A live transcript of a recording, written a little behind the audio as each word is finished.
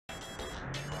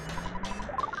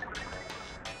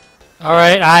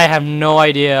Alright, I have no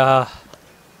idea.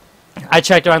 I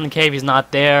checked around the cave, he's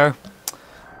not there.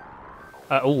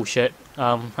 Oh shit.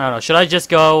 I don't know. Should I just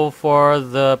go for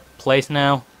the place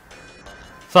now?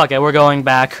 Fuck it, we're going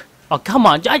back. Oh, come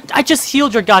on. I just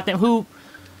healed your goddamn... Who?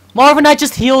 Marvin, I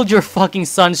just healed your fucking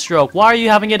sunstroke. Why are you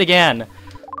having it again?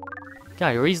 God,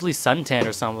 you're easily suntanned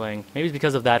or something. Maybe it's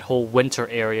because of that whole winter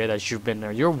area that you've been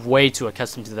there. You're way too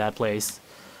accustomed to that place.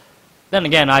 Then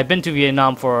again, I've been to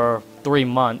Vietnam for 3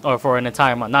 months, or for an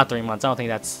entire month. Not 3 months, I don't think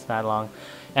that's that long.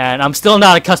 And I'm still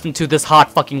not accustomed to this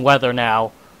hot fucking weather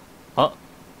now. Oh.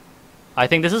 I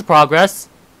think this is progress.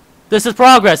 This is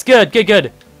progress. Good, good,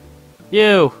 good.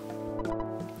 You.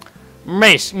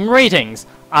 Ratings.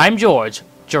 I'm George,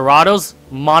 Gerardo's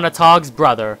Monotog's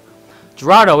brother.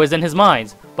 Gerardo is in his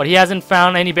mines, but he hasn't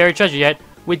found any buried treasure yet.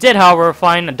 We did, however,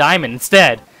 find a diamond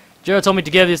instead. Gerardo told me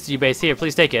to give this to you, base. Here,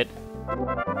 please take it.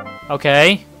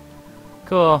 Okay.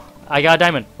 Cool. I got a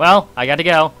diamond. Well, I gotta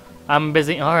go. I'm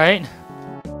busy. Alright.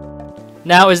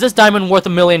 Now, is this diamond worth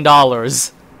 $1 million?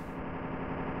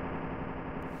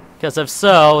 Because if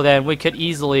so, then we could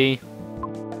easily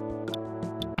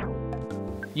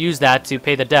use that to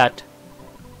pay the debt.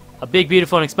 A big,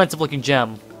 beautiful, and expensive-looking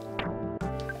gem.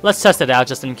 Let's test it out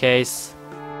just in case.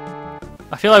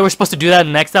 I feel like we're supposed to do that in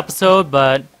the next episode,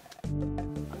 but...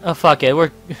 Oh, fuck it.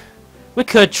 We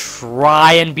could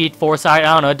try and beat Foresight.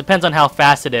 I don't know. It depends on how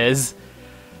fast it is.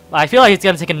 I feel like it's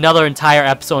gonna take another entire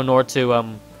episode in order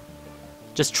to,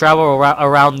 just travel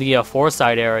around the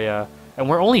Foresight area. And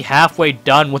we're only halfway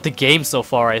done with the game so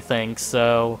far, I think,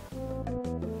 so...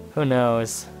 Who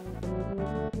knows?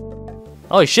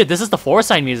 Oh shit, this is the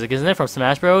Foresight music, isn't it, from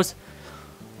Smash Bros?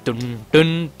 Dun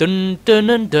dun dun dun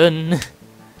dun dun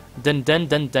dun dun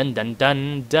dun dun dun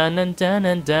dun dun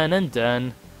dun dun dun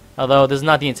dun. Although this is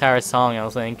not the entire song, I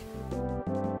don't think.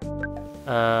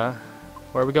 Where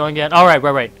are we going again? Oh,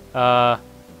 right.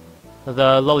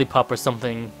 The Lollipop or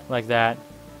something like that.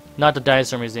 Not the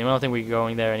Dinosaur Museum. I don't think we're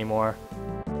going there anymore.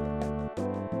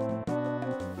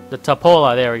 The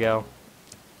Tapola, there we go.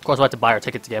 Of course, we'll have to buy our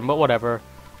tickets again, but whatever.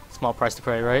 Small price to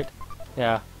pay, right?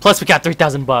 Yeah. Plus, we got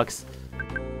 3,000 bucks.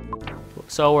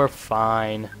 So we're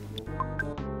fine.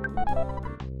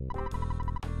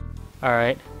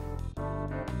 Alright.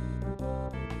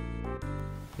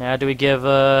 Now, do we give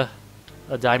a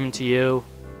diamond to you?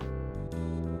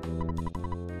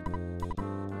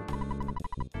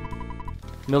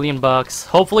 $1 million bucks.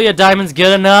 Hopefully a diamond's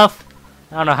good enough.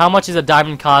 I don't know, how much does a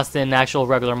diamond cost in actual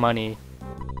regular money?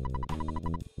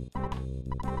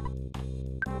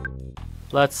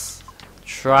 Let's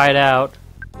try it out.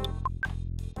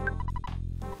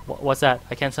 What's that?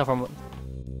 I can't tell from...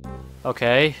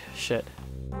 Okay, shit.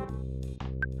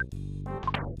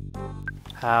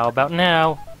 How about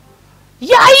now?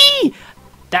 Yay!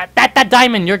 That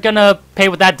diamond, you're gonna pay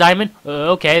with that diamond?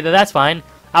 Okay, that's fine.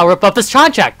 I'll rip up this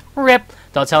contract. Rip.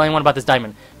 Don't tell anyone about this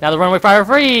diamond. Now the runway fire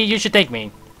free, you should thank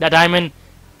me. That diamond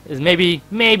is maybe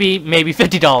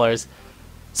 $50.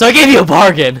 So I gave you a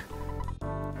bargain.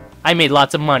 I made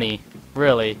lots of money.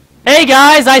 Really. Hey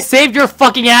guys, I saved your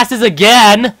fucking asses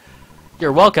again!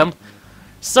 You're welcome.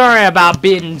 Sorry about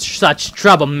being such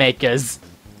troublemakers.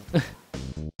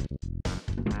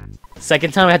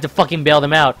 Second time I had to fucking bail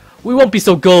them out. We won't be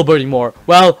so gullible anymore.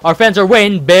 Well, our fans are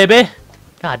waiting, baby.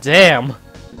 God damn.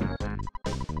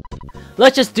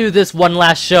 Let's just do this one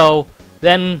last show,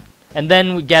 and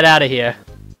then we get out of here.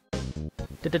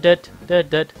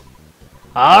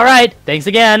 Alright, thanks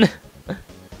again.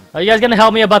 Are you guys gonna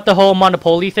help me about the whole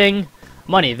Monopoly thing?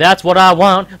 Money, that's what I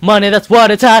want. Money, that's what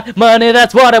it's hot. Money,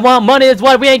 that's what I want. Money, that's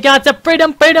what we ain't got. So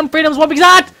freedom, freedom, freedom's what we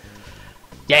got.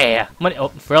 Yeah, money.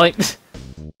 Oh, really?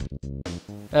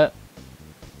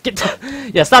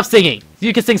 Yeah, stop singing.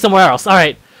 You can sing somewhere else.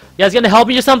 Alright. You guys gonna help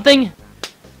me or something?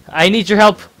 I need your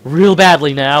help real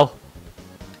badly now.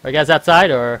 Are you guys outside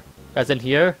or you guys in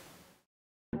here?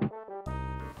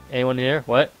 Anyone here?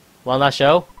 What? One last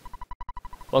show?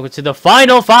 Welcome to the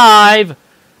Final Five!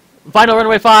 Final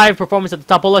Runway 5 performance at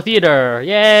the Topola Theater!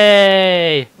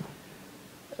 Yay!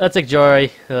 Let's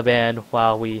enjoy the band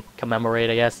while we commemorate,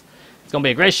 I guess. It's gonna be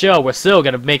a great show. We're still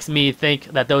gonna make me think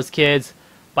that those kids,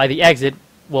 by the exit,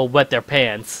 will wet their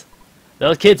pants.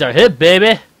 Those kids are hip,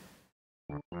 baby!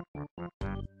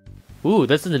 Ooh,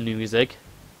 this is the new music.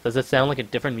 Does it sound like a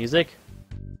different music?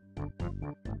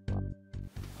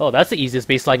 Oh, that's the easiest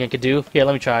bass line I could do. Here,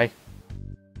 let me try.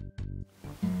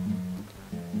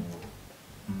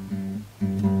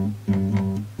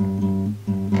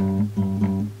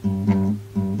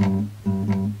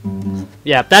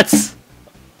 Yeah, that's...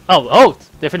 Oh,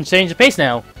 different change of pace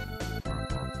now.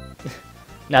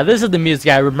 Now this is the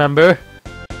music I remember.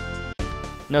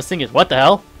 No singers. What the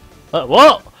hell?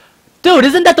 Whoa! Dude,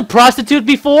 isn't that the prostitute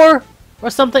before? Or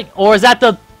something? Or is that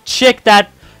the chick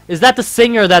that... Is that the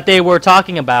singer that they were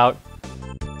talking about?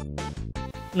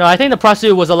 No, I think the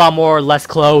prostitute was a lot more or less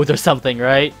clothed or something,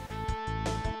 right?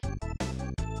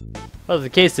 Well, the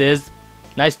case is...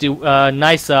 Nice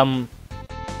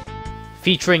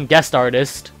featuring guest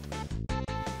artist.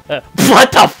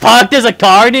 What the fuck? There's a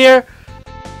car in here?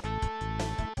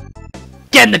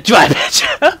 Get in the drive,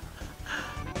 bitch!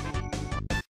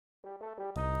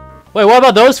 Wait, what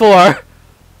about those four?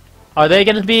 Are they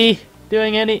gonna be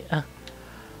doing any...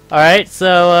 Alright,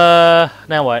 so,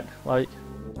 now what? Well,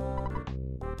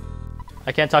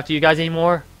 I can't talk to you guys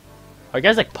anymore? Are you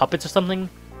guys like puppets or something?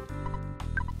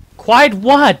 Quiet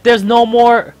what? There's no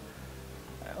more...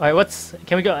 Alright, what's...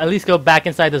 Can we go at least go back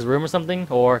inside this room or something?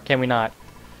 Or can we not?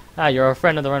 Ah, you're a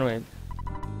friend of the runway.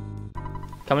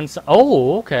 Come inside...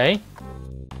 Oh, okay.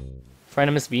 Friend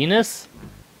of Miss Venus?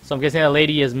 So I'm guessing that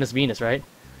lady is Miss Venus, right?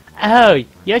 Oh,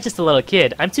 you're just a little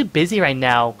kid. I'm too busy right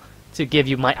now to give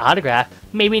you my autograph.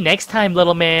 Maybe next time,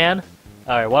 little man.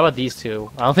 Alright, what about these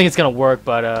two? I don't think it's gonna work,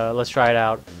 but let's try it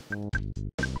out.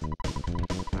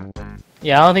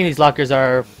 Yeah, I don't think these lockers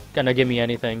are gonna give me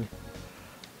anything.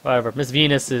 Whatever. Miss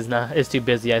Venus is too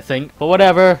busy, I think. But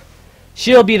whatever.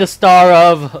 She'll be the star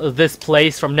of this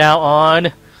place from now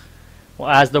on. Well,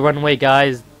 as the runway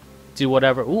guys do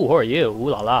whatever. Ooh, who are you? Ooh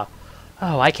la la.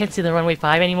 Oh, I can't see the runway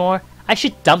 5 anymore. I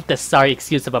should dump this sorry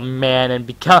excuse of a man and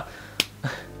become...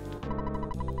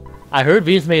 I heard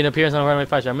Venus made an appearance on runway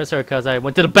 5. I miss her because I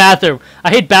went to the bathroom. I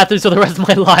hate bathrooms for the rest of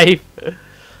my life.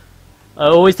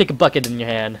 Always take a bucket in your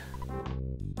hand.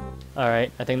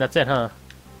 Alright, I think that's it, huh?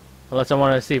 Unless I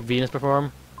want to see Venus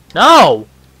perform. No!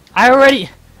 I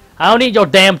don't need your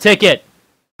damn ticket!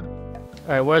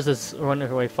 Alright, where's this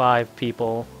runway 5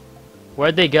 people?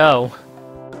 Where'd they go?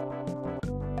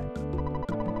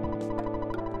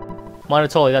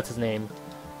 Monotoli, that's his name.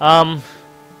 Alright,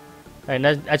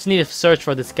 I just need to search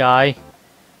for this guy.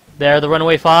 They're the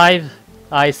runway 5.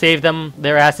 I saved them,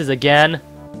 their asses again.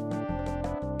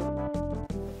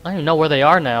 I don't even know where they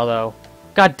are now, though.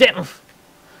 God damn.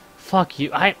 Fuck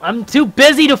you. I'm too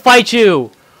busy to fight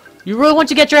you! You really want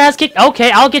to get your ass kicked?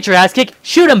 Okay, I'll get your ass kicked.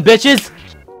 Shoot them, bitches!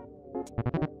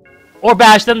 Or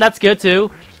bash them, that's good, too.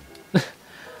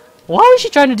 What was she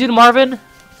trying to do to Marvin?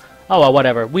 Oh, well,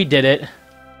 whatever. We did it.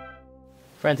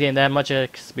 Friends gained that much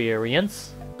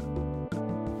experience.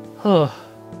 I'm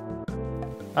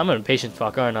an impatient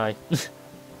fuck, aren't I?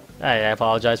 I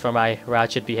apologize for my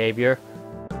ratchet behavior.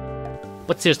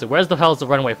 But seriously, where's the hell is the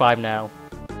runway 5 now?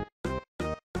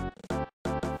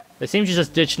 They seem to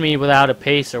just ditched me without a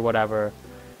pace or whatever.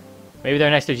 Maybe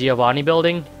they're next to Giovanni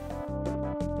building?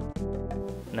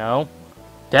 No?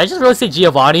 Did I just really say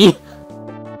Giovanni?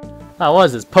 Oh, what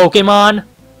is this? Pokemon?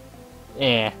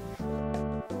 Eh.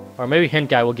 Or maybe Hint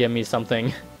Guy will give me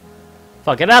something.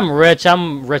 Fuck it, I'm rich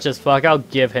as fuck. I'll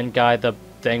give Hint Guy the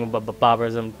thing,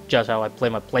 bobbers and just how I play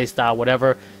my playstyle,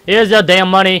 whatever. Here's your damn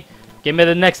money. Give me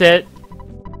the next hit.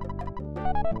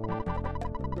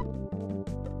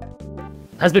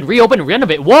 Has been reopened and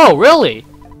renovated. Whoa, really?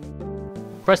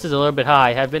 Price is a little bit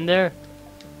high. Have been there?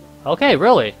 Okay,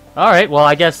 really? Alright, well,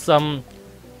 I guess,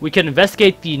 we can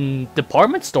investigate the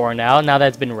department store now that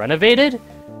it's been renovated.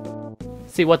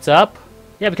 See what's up.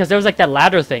 Yeah, because there was like that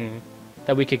ladder thing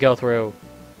that we could go through.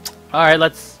 Alright,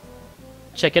 let's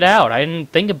check it out. I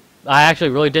actually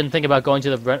really didn't think about going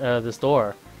to the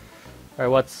store.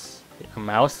 Alright, what's... a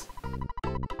mouse?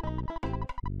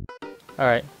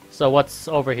 Alright, so what's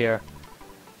over here?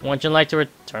 Would you like to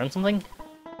return something?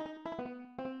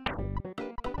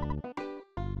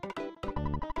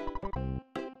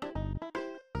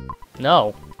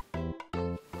 No.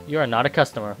 You are not a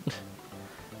customer.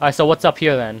 Alright, so what's up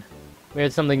here then? We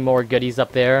had something more goodies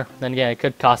up there. Then again, it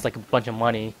could cost like a bunch of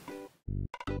money.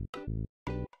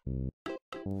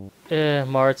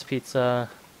 Mart's Pizza.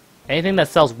 Anything that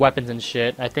sells weapons and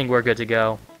shit, I think we're good to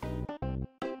go.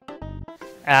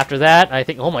 After that, I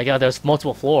think... Oh my god, there's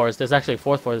multiple floors. There's actually a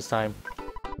 4th floor this time.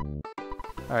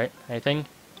 Alright, anything?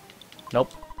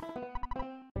 Nope.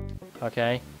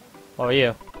 Okay. What are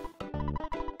you?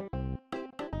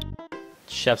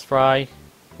 Chef's fry.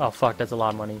 Oh fuck, that's a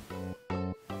lot of money.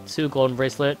 2 golden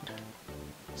bracelet.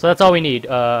 So that's all we need.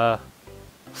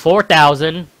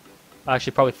 4,000.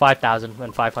 Actually, probably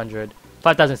 5,500.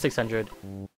 5,600.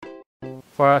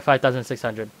 For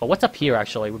 5,600. But what's up here,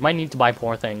 actually? We might need to buy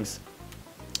more things.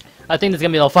 I think this is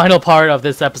gonna be the final part of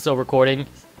this episode recording.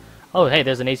 Oh, hey,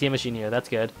 there's an ATM machine here. That's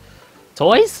good.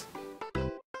 Toys?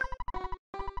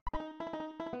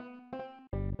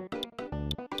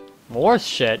 More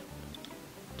shit.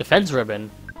 Defense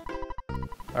ribbon.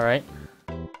 Alright.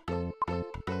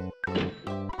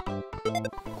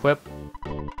 equip.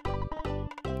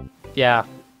 Yeah.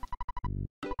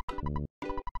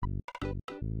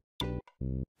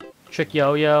 Trick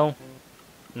yo-yo.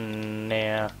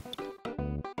 Nah.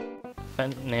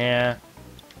 Nah.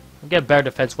 I'll get a better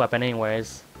defense weapon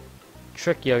anyways.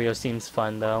 Trick yo-yo seems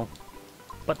fun though.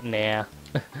 But nah.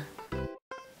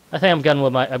 I think I'm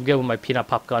good with my peanut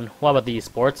pop gun. What about these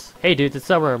sports? Hey dude, it's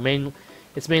summer.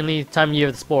 It's mainly time of year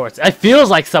of the sports. It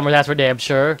feels like summer, that's for damn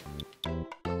sure.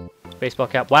 Baseball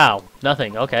cap. Wow,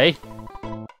 nothing. Okay.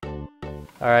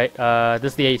 Alright,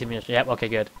 this is the 18 mission. Yep, okay,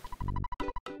 good.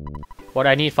 What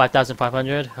I need?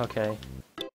 5,500? Okay.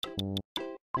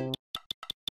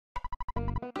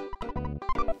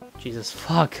 Jesus,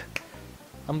 fuck.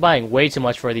 I'm buying way too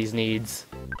much for these needs.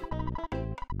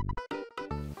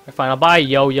 Fine, I'll buy a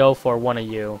yo-yo for one of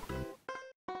you.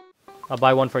 I'll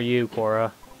buy one for you,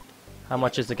 Cora. How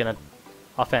much is it gonna...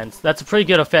 Offense. That's a pretty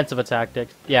good offensive tactic.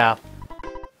 Yeah.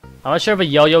 I'm not sure if a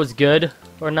yo-yo is good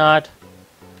or not.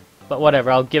 But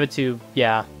whatever, I'll give it to...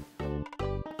 Yeah.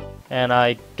 And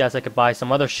I guess I could buy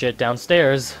some other shit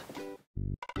downstairs.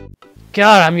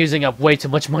 God, I'm using up way too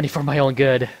much money for my own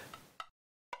good.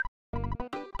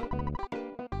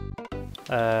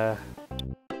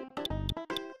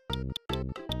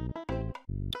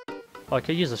 Oh, I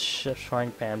could use a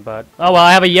frying pan, but... Oh well,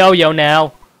 I have a yo-yo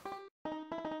now!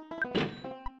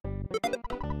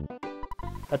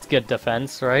 That's good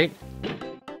defense, right?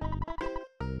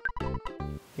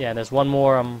 Yeah, there's one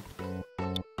more,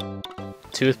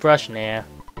 toothbrush? Nah.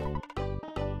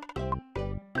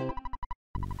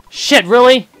 Shit,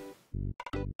 really?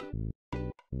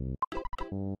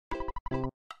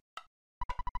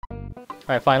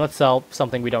 Alright, fine, let's sell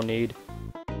something we don't need.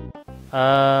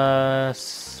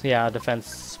 Yeah, defense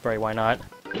spray, why not?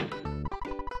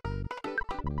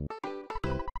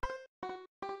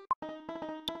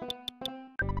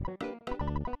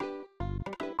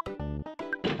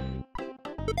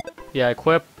 Yeah,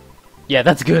 equip. Yeah,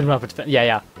 that's good enough.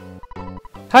 Yeah.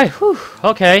 Hi, whew,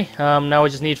 okay. Now we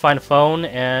just need to find a phone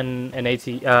and an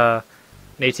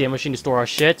ATM machine to store our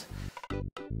shit.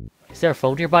 Is there a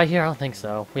phone nearby here? I don't think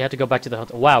so. We have to go back to the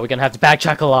hotel. Wow, we're gonna have to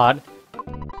backtrack a lot.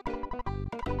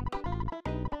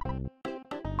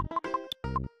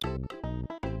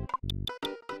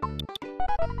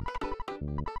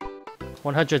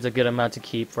 $100's a good amount to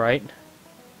keep, right?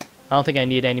 I don't think I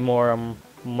need any more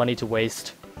money to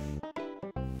waste.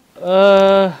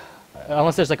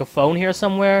 Unless there's like a phone here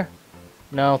somewhere?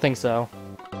 No, I don't think so.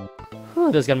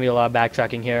 Whew, there's gonna be a lot of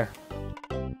backtracking here.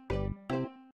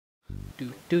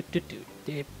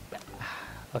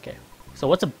 Okay,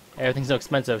 so everything's so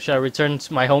expensive. Should I return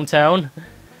to my hometown?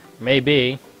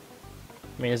 Maybe.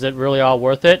 I mean, is it really all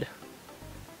worth it?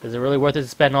 Is it really worth it to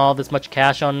spend all this much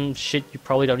cash on shit you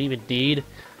probably don't even need?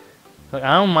 Look,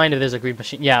 I don't mind if there's a green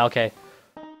machine. Yeah, okay.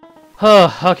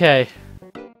 Okay.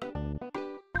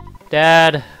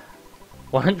 Dad.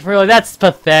 What? Really? That's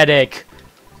pathetic.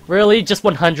 Really? Just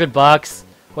 100 bucks?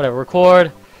 Whatever,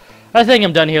 record. I think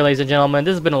I'm done here, ladies and gentlemen.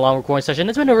 This has been a long recording session.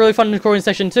 It's been a really fun recording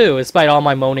session, too, despite all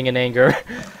my moaning and anger.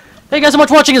 Thank you guys so much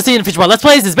for watching and see you in the future. Let's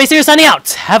Play. This is Base here signing out.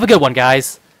 Have a good one,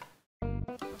 guys.